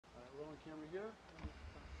camera here.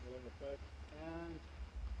 And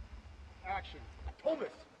action. Thomas!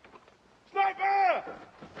 Sniper!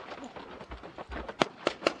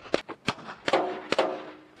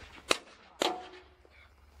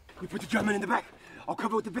 You put the German in the back. I'll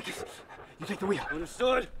cover with the Vickers. You take the wheel.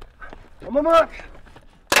 Understood. On my mark.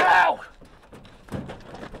 Ow!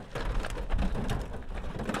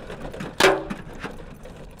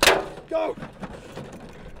 Go!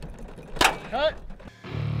 Cut!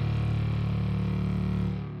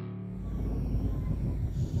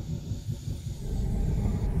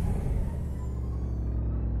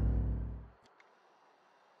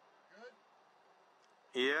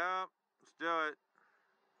 Yeah, let's do it.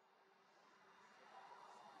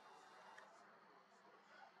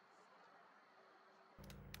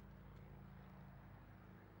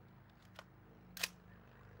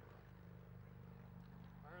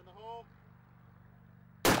 Fire in the hole.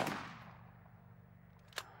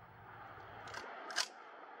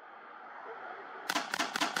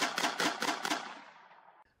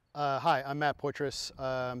 Hi, I'm Matt Poitras,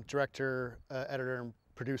 director, editor, and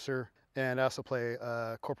producer, and I also play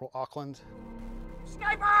Corporal Auckland.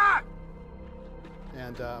 Sniper!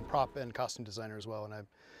 And prop and costume designer as well, and I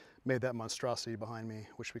made that monstrosity behind me,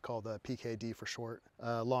 which we call the PKD for short.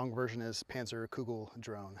 Long version is Panzer Kugel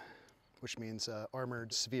drone, which means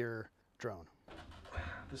armored sphere drone.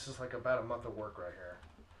 This is like about a month of work right here.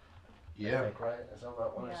 Yeah. I think, right? Is that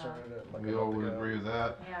about when I started it? Like We all would agree with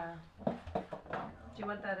that. Yeah. Do you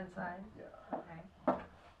want that inside? Yeah. Okay.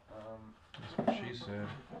 That's what she said.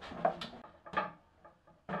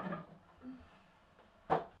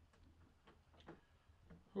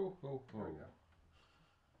 Ho, ho, ho.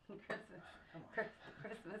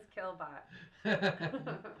 Christmas killbot.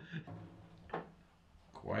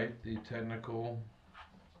 Quite the technical.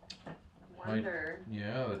 Wonder.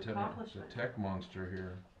 Yeah, the Accomplishment. tech monster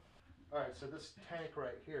here. All right, so this tank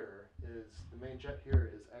right here is, the main jet here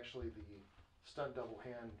is actually the stunt double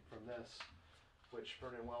hand from this, which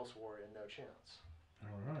Vernon Wells wore in No Chance.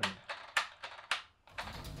 All right.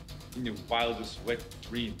 In your wildest wet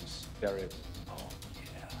dreams, there is. Oh,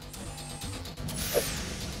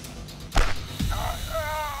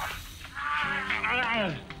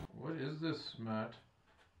 yeah. What is this, Matt?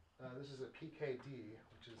 This is a PKD,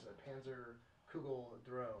 which is a Panzer Kugel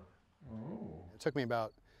drone. Oh. It took me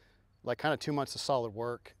about like kind of 2 months of solid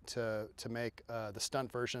work to make the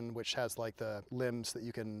stunt version, which has like the limbs that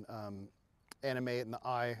you can animate and the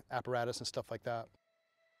eye apparatus and stuff like that.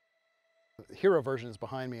 The hero version is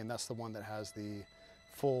behind me, and that's the one that has the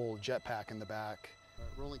full jetpack in the back.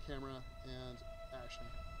 Rolling camera and action.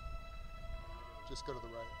 Just go to the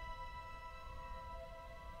right.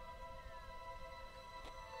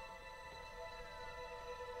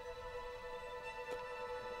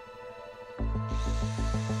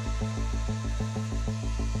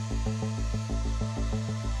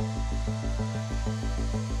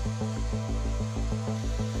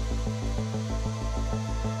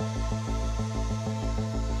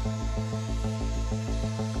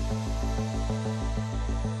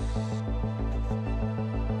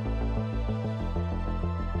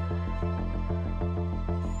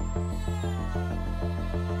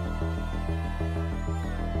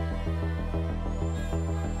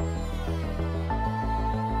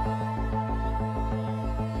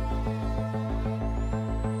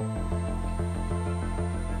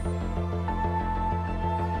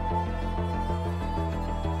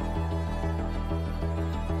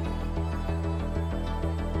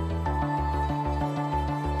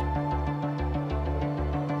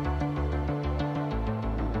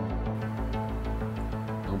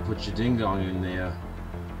 Put your ding dong in there.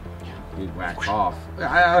 You'd whack off.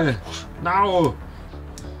 No!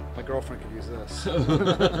 My girlfriend could use this.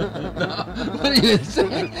 What are you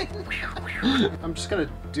saying? I'm just gonna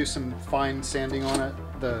do some fine sanding on it,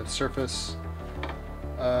 the surface,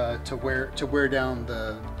 to wear down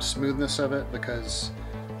the smoothness of it, because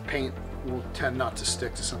paint will tend not to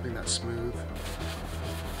stick to something that's smooth.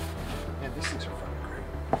 And these things are fucking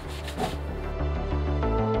great.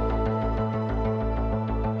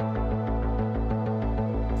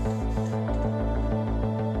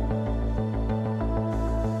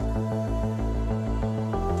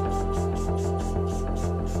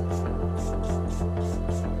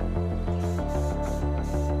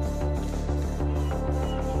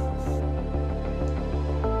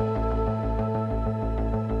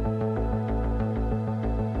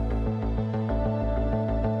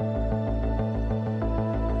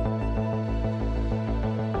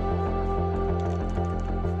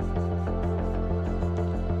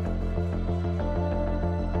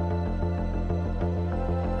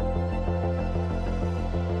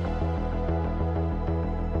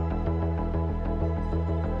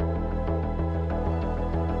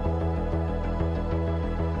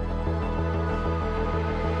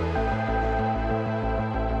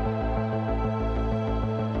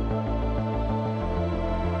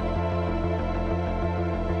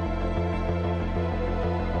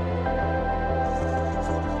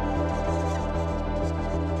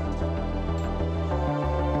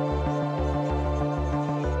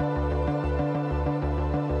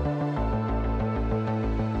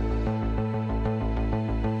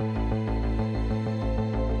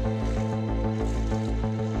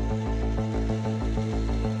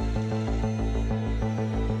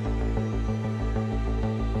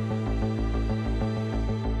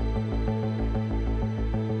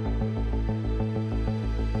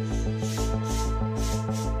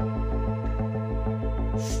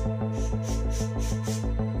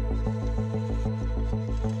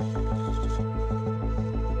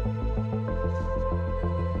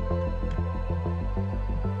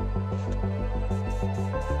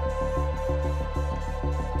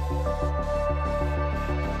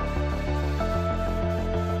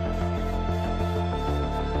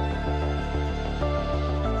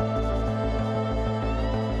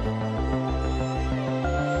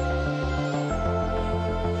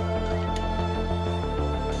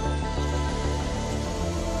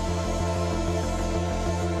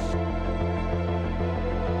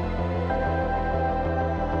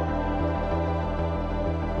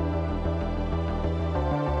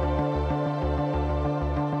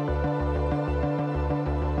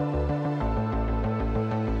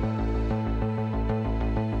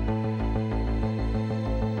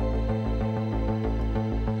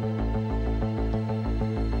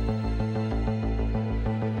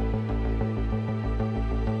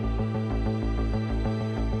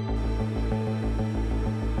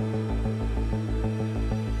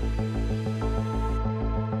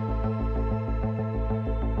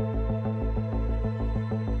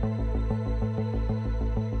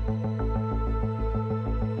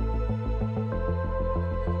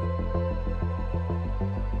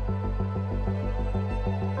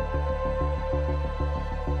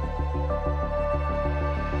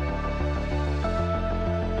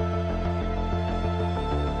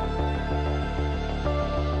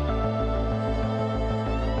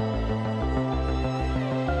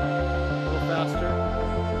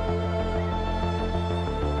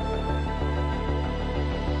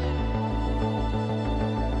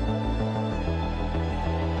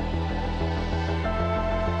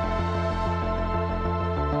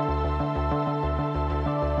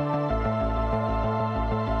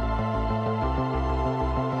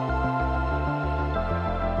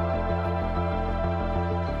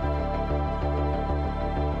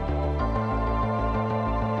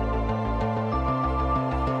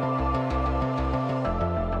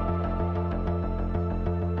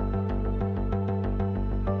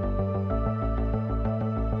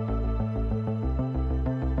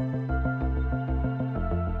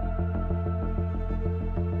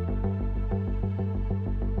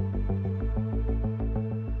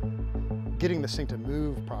 Getting this thing to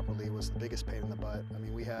move properly was the biggest pain in the butt. I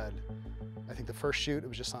mean, we had, I think the first shoot, it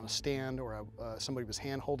was just on a stand or somebody was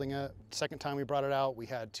hand holding it. Second time we brought it out, we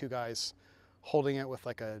had two guys holding it with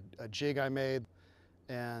like a jig I made,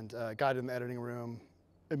 and a guy in the editing room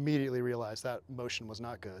immediately realized that motion was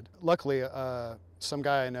not good. Luckily, some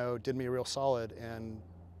guy I know did me a real solid and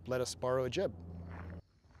let us borrow a jib.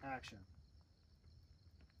 Action.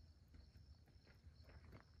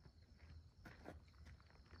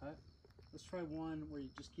 Cut. Let's try one where you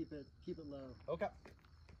just keep it low. Okay.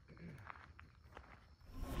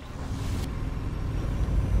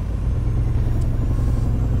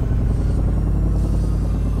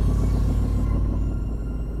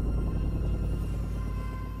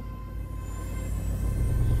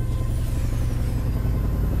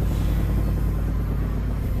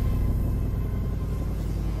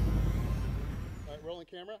 All right, rolling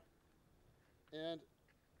camera and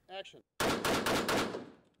action.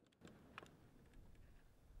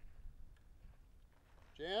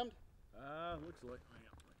 Jammed? Looks like.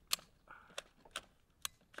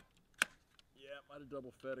 Yeah, might have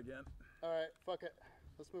double fed again. All right, fuck it.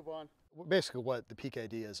 Let's move on. Basically what the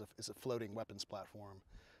PKD is a floating weapons platform.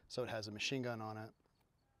 So it has a machine gun on it.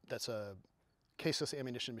 That's a caseless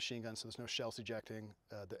ammunition machine gun, so there's no shells ejecting.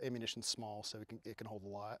 The ammunition's small, so it can hold a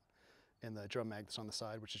lot. And the drum mag that's on the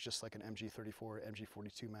side, which is just like an MG34,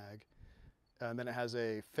 MG42 mag. And then it has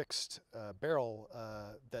a fixed barrel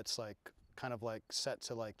that's like kind of like set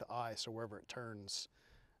to like the eye, so wherever it turns,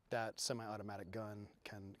 that semi-automatic gun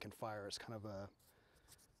can fire. It's kind of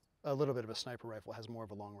a little bit of a sniper rifle. It has more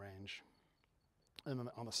of a long range. And then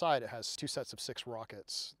on the side, it has two sets of 6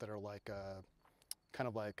 rockets that are like kind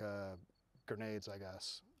of like grenades, I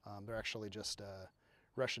guess. They're actually just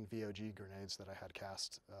Russian VOG grenades that I had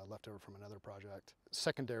cast left over from another project.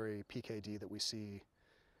 Secondary PKD that we see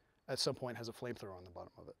at some point has a flamethrower on the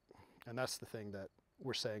bottom of it. And that's the thing that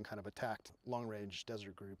we're saying kind of attacked long-range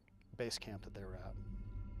desert group base camp that they were at.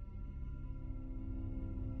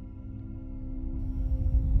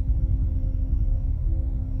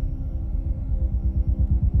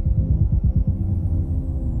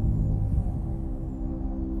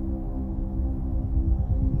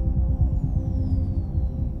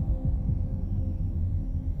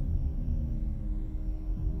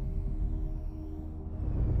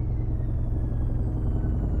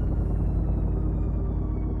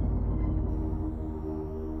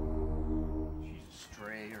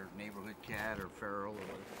 Or feral,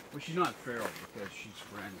 well, she's not feral because she's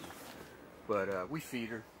friendly, but we feed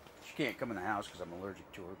her. She can't come in the house because I'm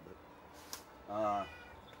allergic to her. But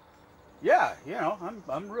yeah, you know,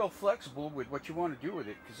 I'm real flexible with what you want to do with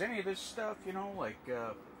it, because any of this stuff, you know, like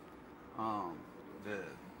the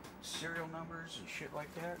serial numbers and shit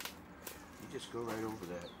like that, you just go right over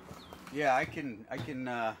that. Yeah, I can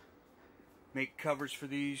make covers for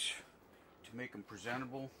these to make them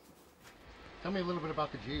presentable. Tell me a little bit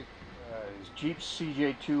about the Jeep. It's Jeep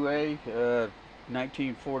CJ2A,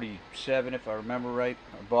 1947 if I remember right.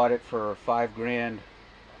 I bought it for $5 grand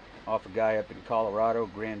off a guy up in Colorado,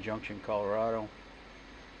 Grand Junction, Colorado,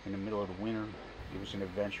 in the middle of the winter. It was an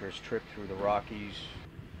adventurous trip through the Rockies.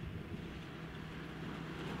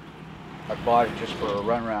 I bought it just for a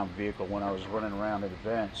runaround vehicle when I was running around at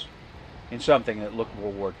events, in something that looked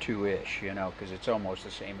World War II-ish, you know, because it's almost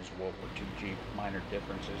the same as World War II Jeep, minor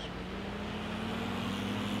differences.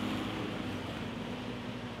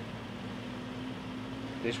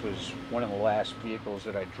 This was one of the last vehicles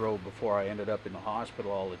that I drove before I ended up in the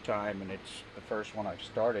hospital all the time, and it's the first one I've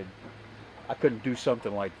started. I couldn't do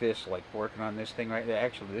something like this, like working on this thing right there.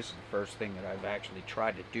 Actually, this is the first thing that I've actually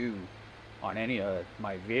tried to do on any of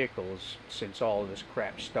my vehicles since all of this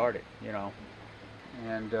crap started, you know.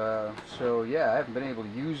 And so yeah, I haven't been able to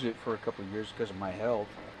use it for a couple of years because of my health.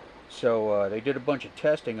 So they did a bunch of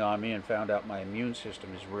testing on me and found out my immune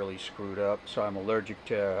system is really screwed up. So I'm allergic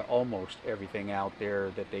to almost everything out there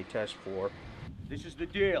that they test for. This is the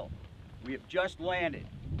deal. We have just landed.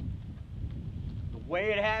 The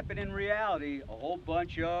way it happened in reality, a whole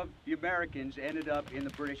bunch of the Americans ended up in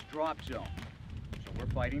the British drop zone. So we're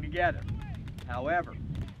fighting together. However,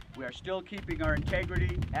 we are still keeping our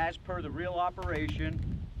integrity as per the real operation.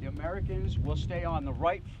 The Americans will stay on the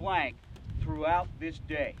right flank throughout this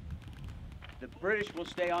day. The British will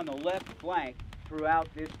stay on the left flank throughout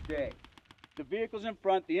this day. The vehicles in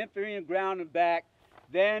front, the infantry in ground and back.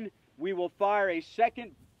 Then we will fire a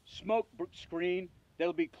second smoke screen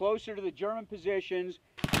that'll be closer to the German positions.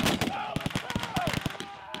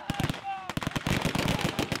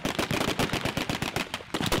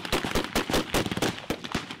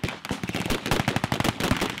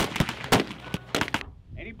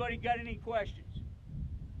 Anybody got any questions?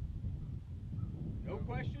 No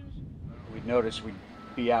questions? We'd notice we'd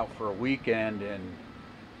be out for a weekend, and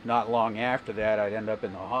not long after that, I'd end up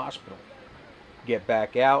in the hospital. Get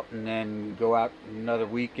back out, and then go out another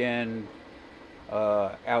weekend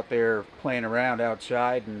out there playing around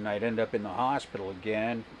outside, and I'd end up in the hospital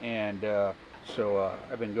again. And so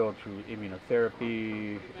I've been going through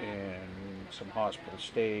immunotherapy and some hospital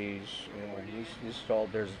stays, and this is all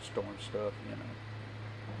Desert Storm stuff, you know.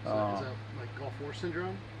 So is that like Gulf War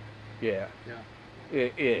syndrome? Yeah. Yeah.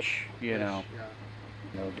 Ish, you know. Yeah.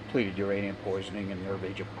 You know, depleted uranium poisoning and nerve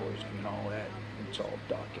agent poisoning and all that. It's all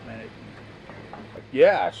documented. But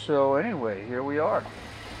yeah, so anyway, here we are.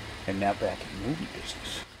 And now back in the movie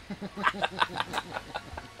business.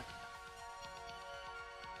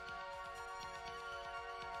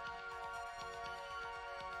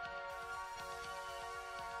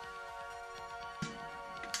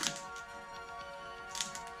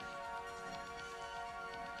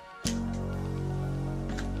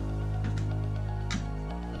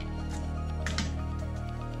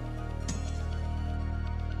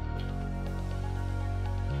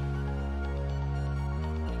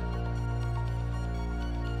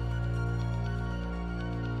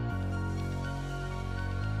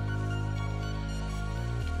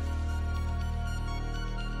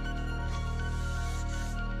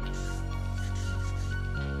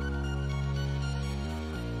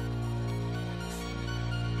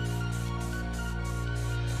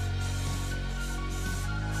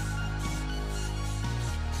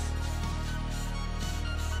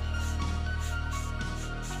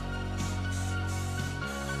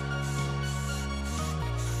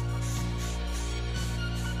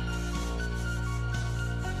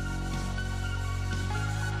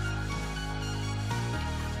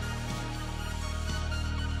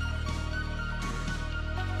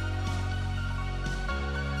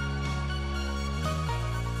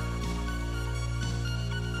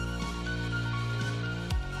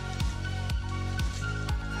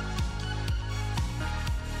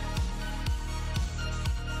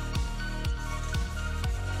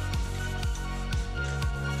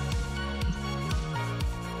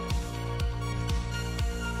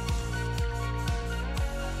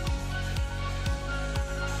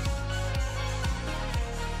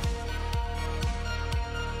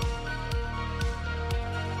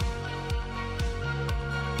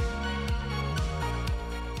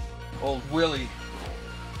 Old Willie,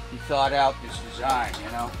 he thought out this design,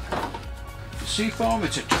 you know. The seafoam,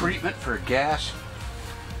 it's a treatment for gas.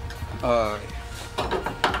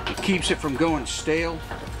 It keeps it from going stale,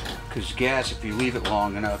 because gas, if you leave it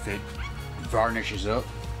long enough, it varnishes up,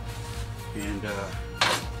 and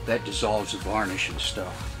that dissolves the varnish and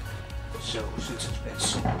stuff. So since it's been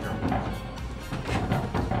sitting there,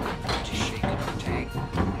 just shake it up tank.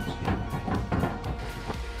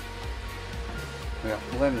 Well,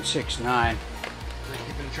 1169. Is that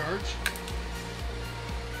keeping in charge?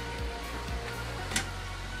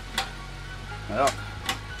 Well,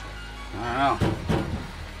 I don't know.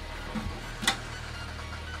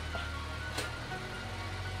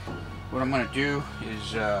 What I'm gonna do is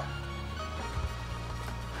shoot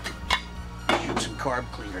some carb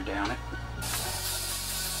cleaner down it.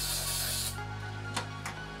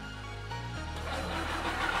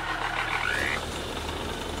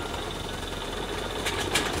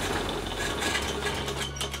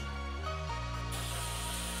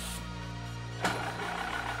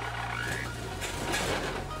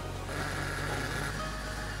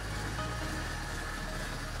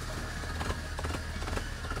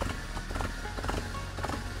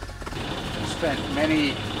 Spent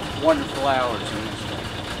many wonderful hours in this thing.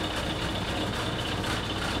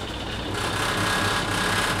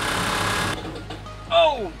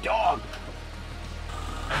 Oh, dog!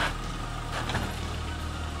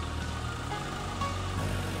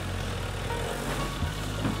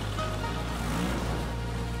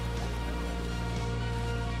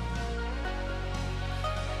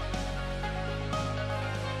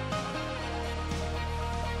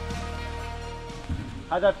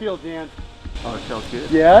 How'd that feel, Dan? Oh, it felt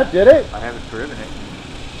good. Yeah, did it? I haven't driven it.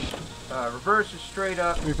 Reverse is straight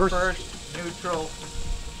up. Reverse. First, neutral,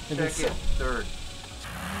 And then second, third.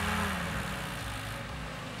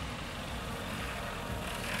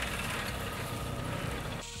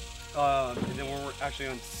 And then when we're actually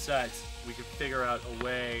on set, we can figure out a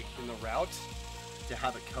way in the route to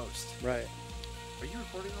have it coast. Right. Are you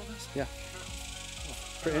recording all this? Yeah.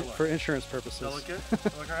 Oh, For insurance purposes. Does that look good? Does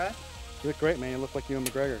that look alright? You look great, man. You look like you and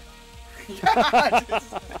McGregor. Yeah,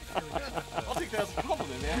 I'll take that as a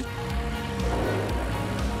compliment, man.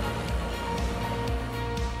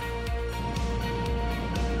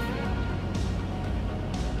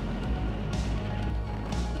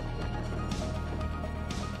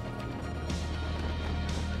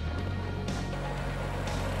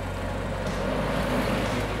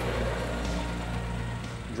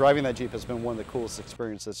 driving that Jeep has been one of the coolest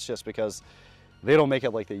experiences just because they don't make it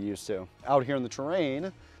like they used to. Out here in the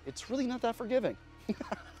terrain, it's really not that forgiving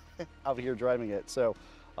out here driving it. So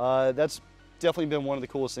that's definitely been one of the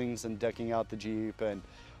coolest things in decking out the Jeep, and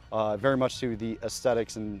very much to the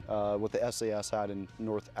aesthetics and what the SAS had in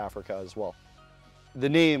North Africa as well. The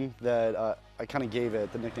name that I kind of gave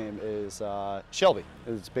it, the nickname, is Shelby.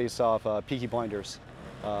 It's based off Peaky Blinders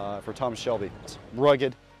for Thomas Shelby. It's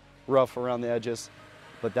rugged, rough around the edges,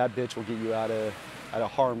 but that bitch will get you out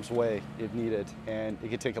of harm's way if needed, and it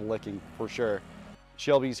can take a licking for sure.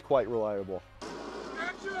 Shelby's quite reliable.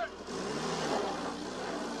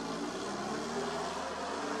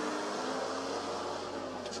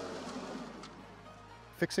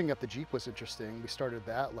 Fixing up the Jeep was interesting. We started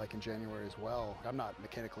that like in January as well. I'm not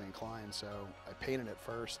mechanically inclined, so I painted it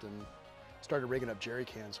first and started rigging up jerry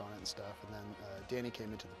cans on it and stuff. And then Danny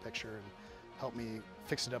came into the picture and helped me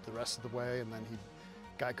fix it up the rest of the way. And then he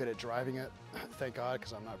got good at driving it, thank God,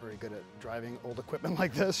 because I'm not very good at driving old equipment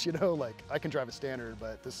like this, you know? Like, I can drive a standard,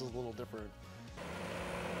 but this is a little different.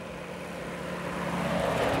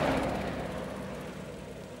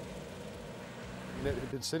 It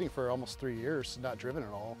had been sitting for almost 3 years, not driven at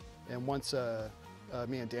all. And once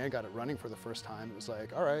me and Dan got it running for the first time, it was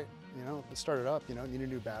like, all right, you know, let's start it up. You know, you need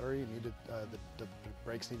a new battery, you needed, the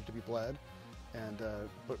brakes needed to be bled, and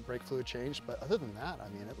brake fluid changed. But other than that, I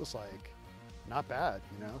mean, it was like not bad,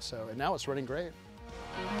 you know. So, and now it's running great.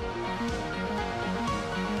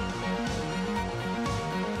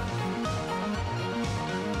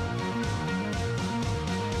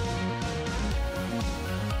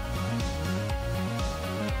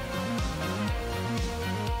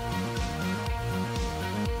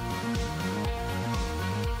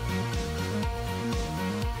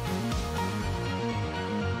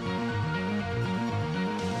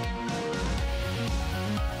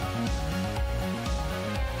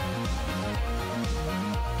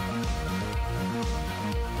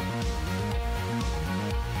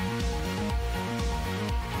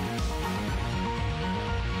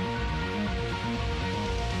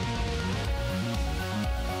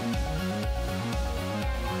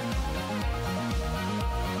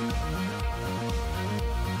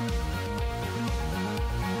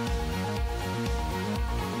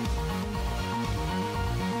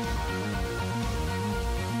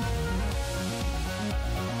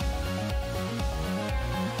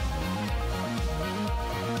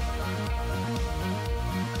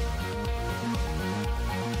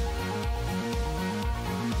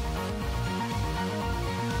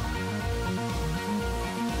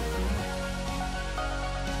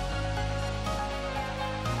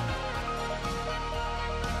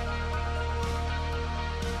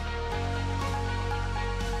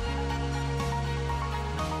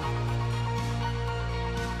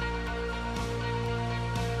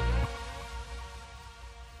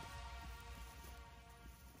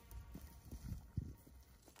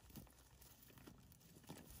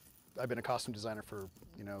 I've been a costume designer for,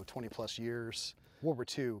 you know, 20 plus years. World War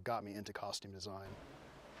II got me into costume design.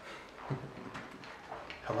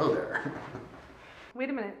 Hello there. Wait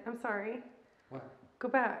a minute, I'm sorry. What? Go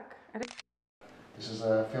back. This is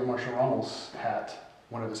Field Marshal Rommel's hat,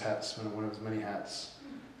 one of his hats, one of his many hats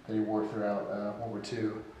that he wore throughout World War II.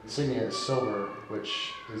 The insignia is silver,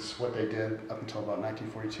 which is what they did up until about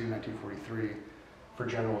 1942, 1943 for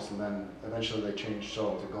generals, and then eventually they changed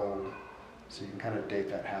silver to gold. So you can kind of date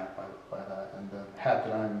that hat by that. And the hat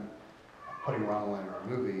that I'm putting Rommel in our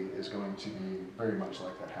movie is going to be very much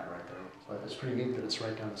like that hat right there. But it's pretty neat that it's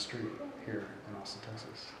right down the street here in Austin,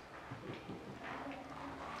 Texas.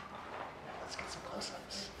 Let's get some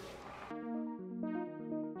close-ups.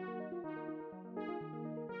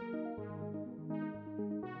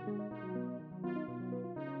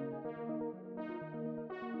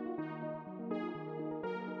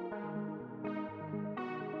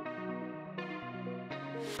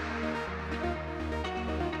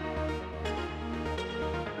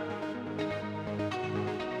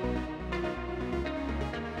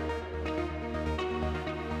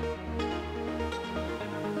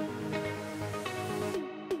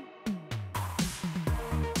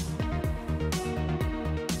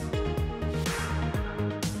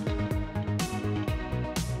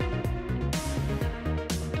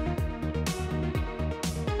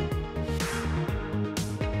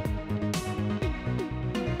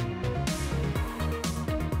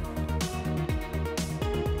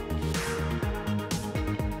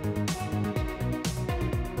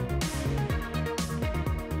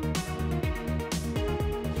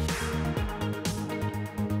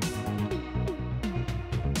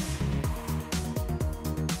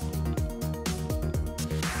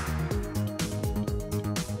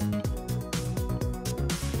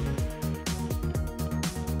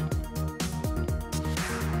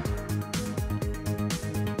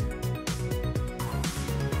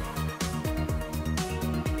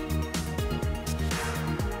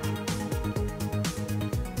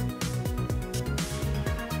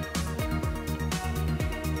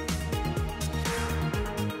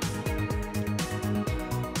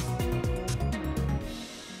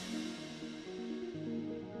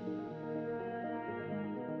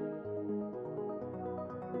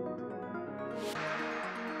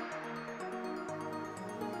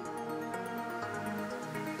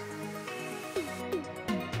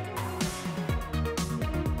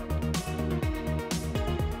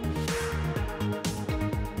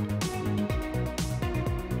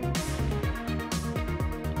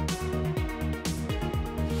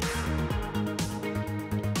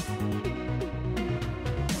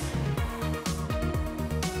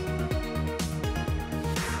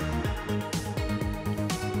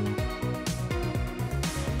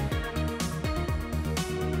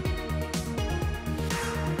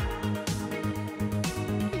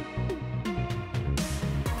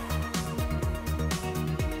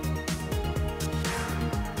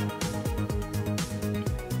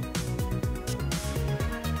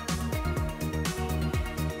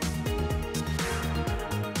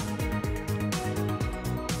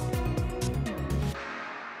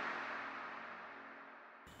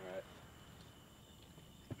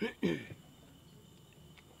 Fix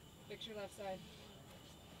your left side.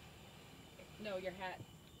 No, your hat.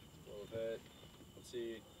 A little bit. Let's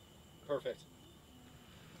see. Perfect.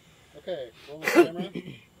 Okay, roll the camera.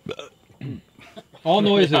 All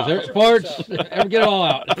noises, farts, get it all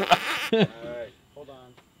out. Alright, hold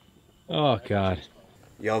on. Oh, God.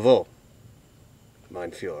 Jawohl.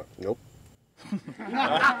 Mein Führer. Nope.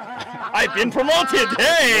 I've been promoted.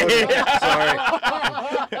 Hey! Sorry.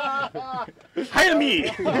 Hire me.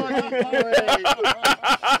 Oh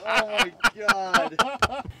my God.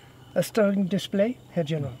 A sterling display, Herr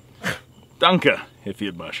General. Danke, Herr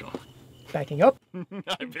Field Marshal. Backing up.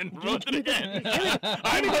 I've been promoted again.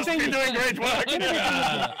 I must be doing great work.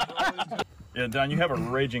 Yeah, Don, you have a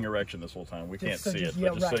raging erection this whole time. We can't see it,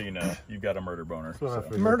 but just so you know, you've got a murder boner. So.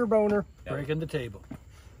 Murder boner. Yeah. Breaking the table.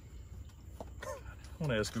 I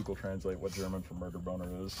want to ask Google Translate what German for murder boner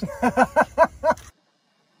is.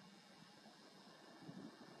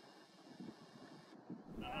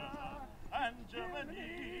 And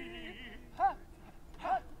Germany.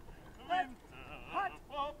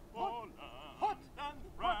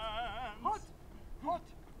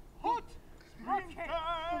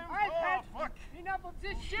 Enough of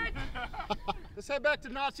this shit! Let's head back to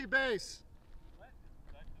Nazi base.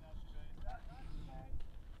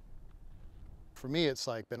 For me, it's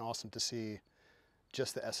like been awesome to see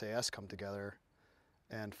just the SAS come together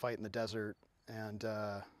and fight in the desert, and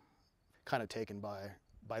kind of taken by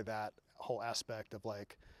that whole aspect of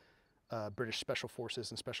like British special forces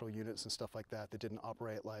and special units and stuff like that didn't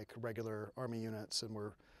operate like regular army units and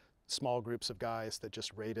were small groups of guys that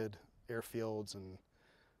just raided airfields and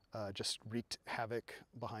just wreaked havoc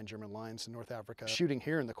behind German lines in North Africa. Shooting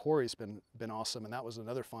here in the quarry's been awesome, and that was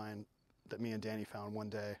another find that me and Danny found one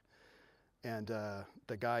day. And the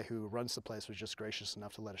guy who runs the place was just gracious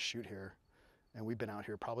enough to let us shoot here. And we've been out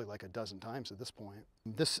here probably like a dozen times at this point.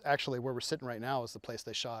 This actually, where we're sitting right now, is the place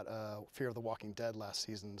they shot Fear of the Walking Dead last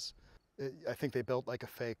season's. I think they built like a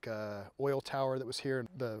fake oil tower that was here.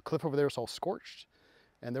 The cliff over there was all scorched.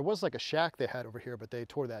 And there was like a shack they had over here, but they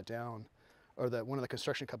tore that down. Or that one of the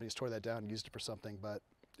construction companies tore that down and used it for something, but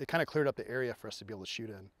it kind of cleared up the area for us to be able to shoot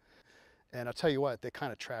in. And I'll tell you what, they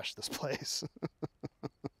kind of trashed this place.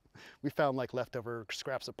 We found like leftover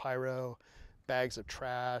scraps of pyro, bags of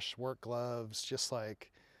trash, work gloves, just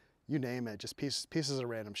like, you name it, just pieces of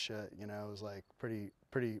random shit. You know, it was like pretty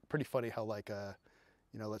funny how like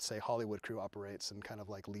you know, let's say Hollywood crew operates and kind of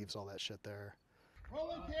like leaves all that shit there.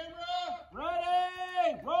 Rolling camera.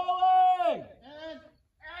 Ready. Rolling. And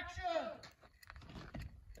action.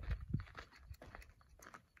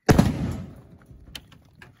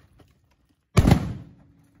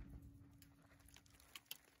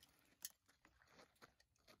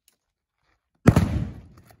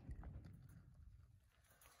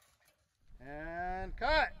 And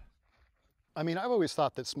cut. I mean, I've always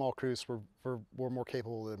thought that small crews were more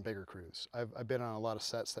capable than bigger crews. I've been on a lot of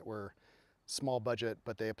sets that were small budget,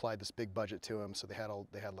 but they applied this big budget to them, so they had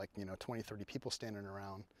like, you know, 20, 30 people standing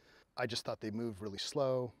around. I just thought they moved really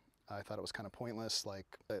slow. I thought it was kind of pointless. Like,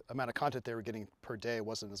 the amount of content they were getting per day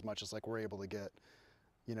wasn't as much as like we're able to get,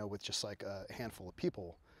 you know, with just like a handful of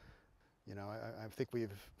people. You know, I think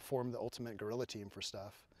we've formed the ultimate guerrilla team for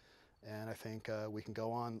stuff. And I think we can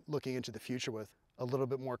go on looking into the future with a little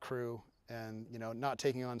bit more crew, and, you know, not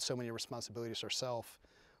taking on so many responsibilities ourselves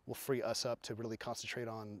will free us up to really concentrate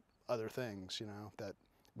on other things, you know, that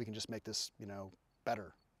we can just make this, you know,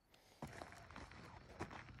 better.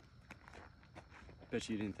 Bet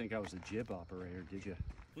you didn't think I was a jib operator, did you?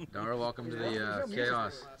 Dar, welcome to the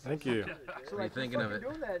chaos. Thank you. What are you thinking of it?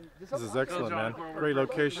 This is excellent, man. Great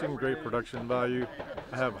location, great production value.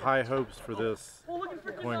 I have high hopes for this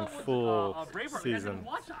going full season.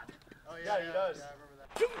 Oh yeah, he does.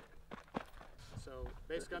 So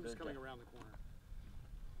basically, I'm just coming around the corner.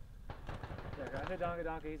 Yeah, I know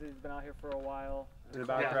Donkey. He's been out here for a while. In the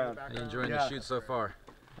background. Are you enjoying the shoot so far?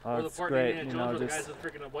 Oh, it's great. You know, just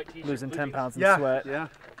losing 10 pounds in sweat. Yeah.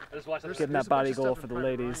 Getting that body goal for the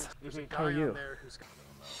ladies. How are you?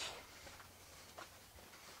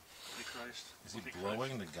 Is he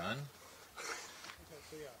blowing the gun?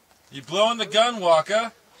 You blowing the gun,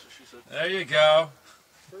 Walker? There you go.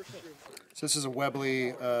 So this is a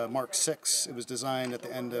Webley Mark VI. It was designed at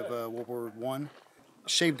the end of World War I.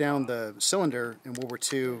 Shaved down the cylinder in World War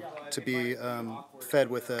II to be fed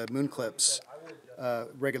with moon clips,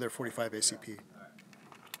 regular 45 ACP.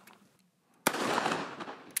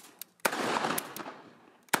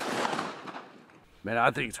 Man,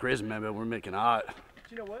 I think it's crazy, man, but we're making hot.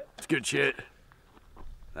 You know what? It's good shit.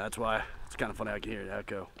 That's why it's kind of funny I can hear it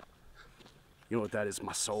echo. You know what that is?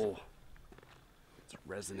 My soul. It's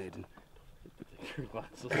resonating. Take your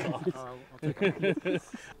glasses off. I'll take them.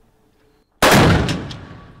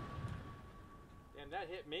 Damn, that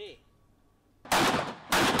hit me.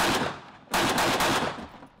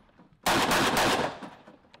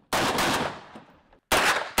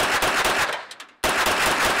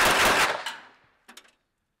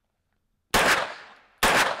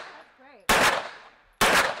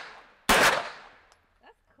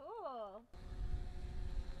 Cool.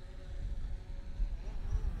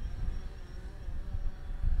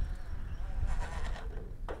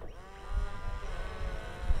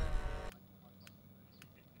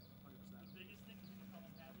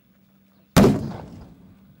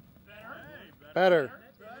 Better.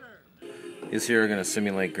 These here are gonna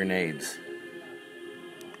simulate grenades.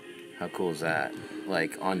 How cool is that?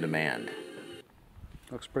 Like on demand.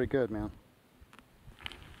 Looks pretty good, man.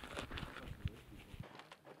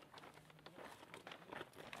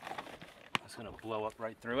 It's gonna blow up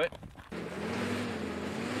right through it.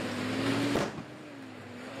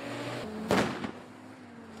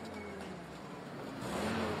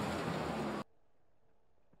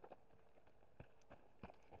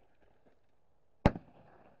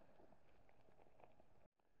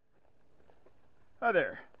 Hi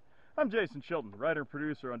there. I'm Jason Chilton, writer and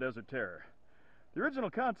producer on Desert Terror. The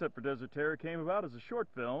original concept for Desert Terror came about as a short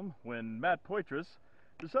film when Matt Poitras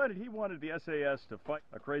decided he wanted the SAS to fight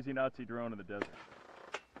a crazy Nazi drone in the desert.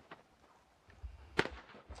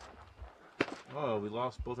 Oh, we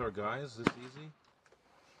lost both our guys this easy?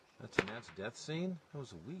 That's Matt's death scene? That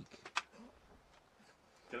was a week.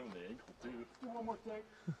 Get him in the ankle, too. Do one more take.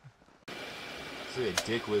 It's like a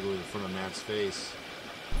dick wiggle in front of Matt's face.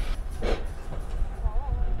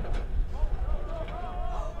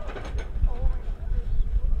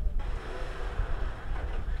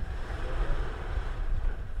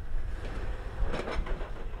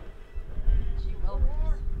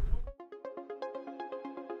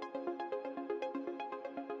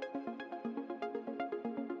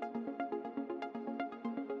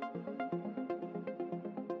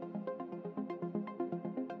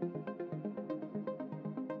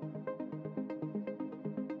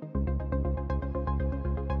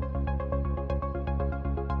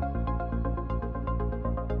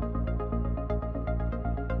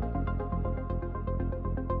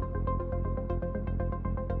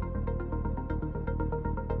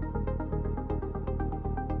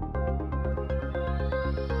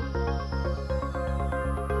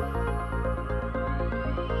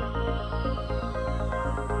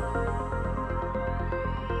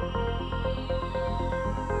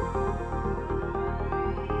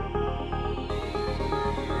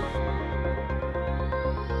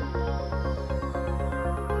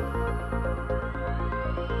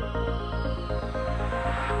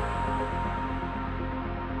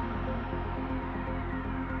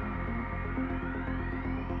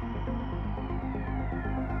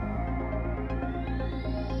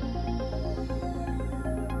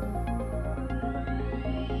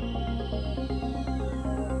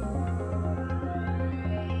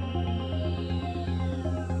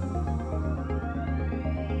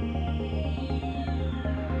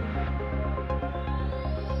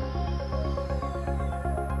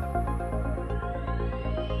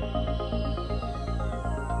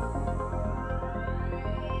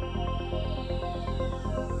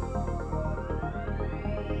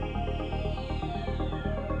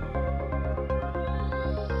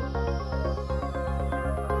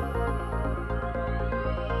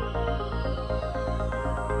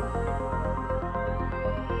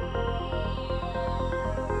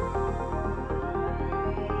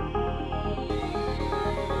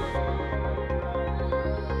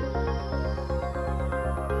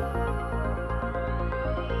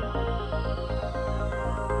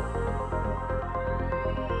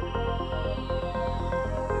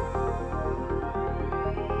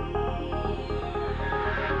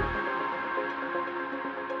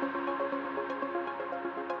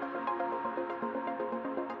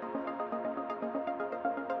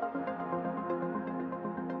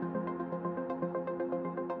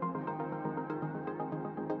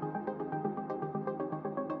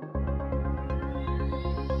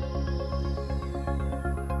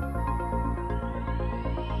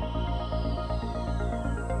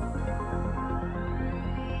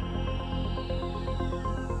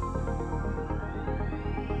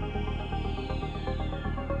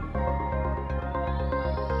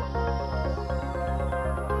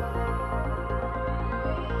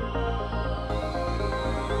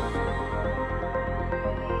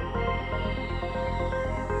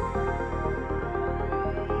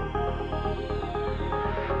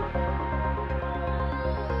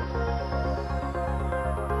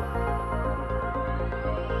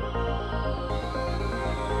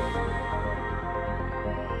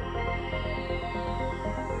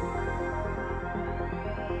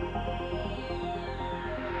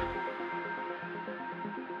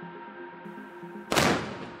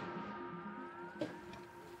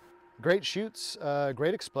 Great shoots,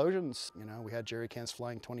 great explosions. You know, we had jerry cans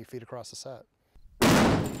flying 20 feet across the set.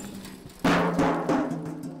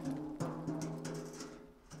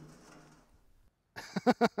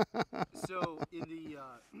 So in the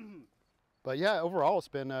But yeah, overall it's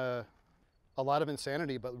been a lot of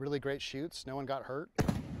insanity, but really great shoots. No one got hurt.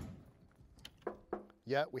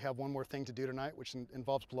 Yet we have one more thing to do tonight, which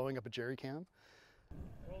involves blowing up a jerry can.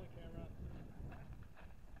 Roll the camera.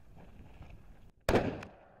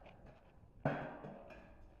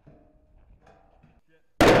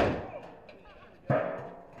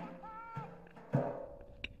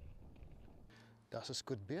 Das ist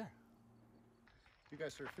good beer. You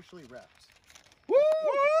guys are officially wrapped. Woo!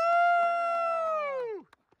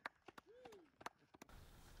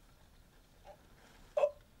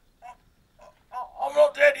 I'm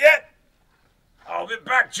not dead yet. I'll be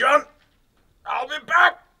back, John.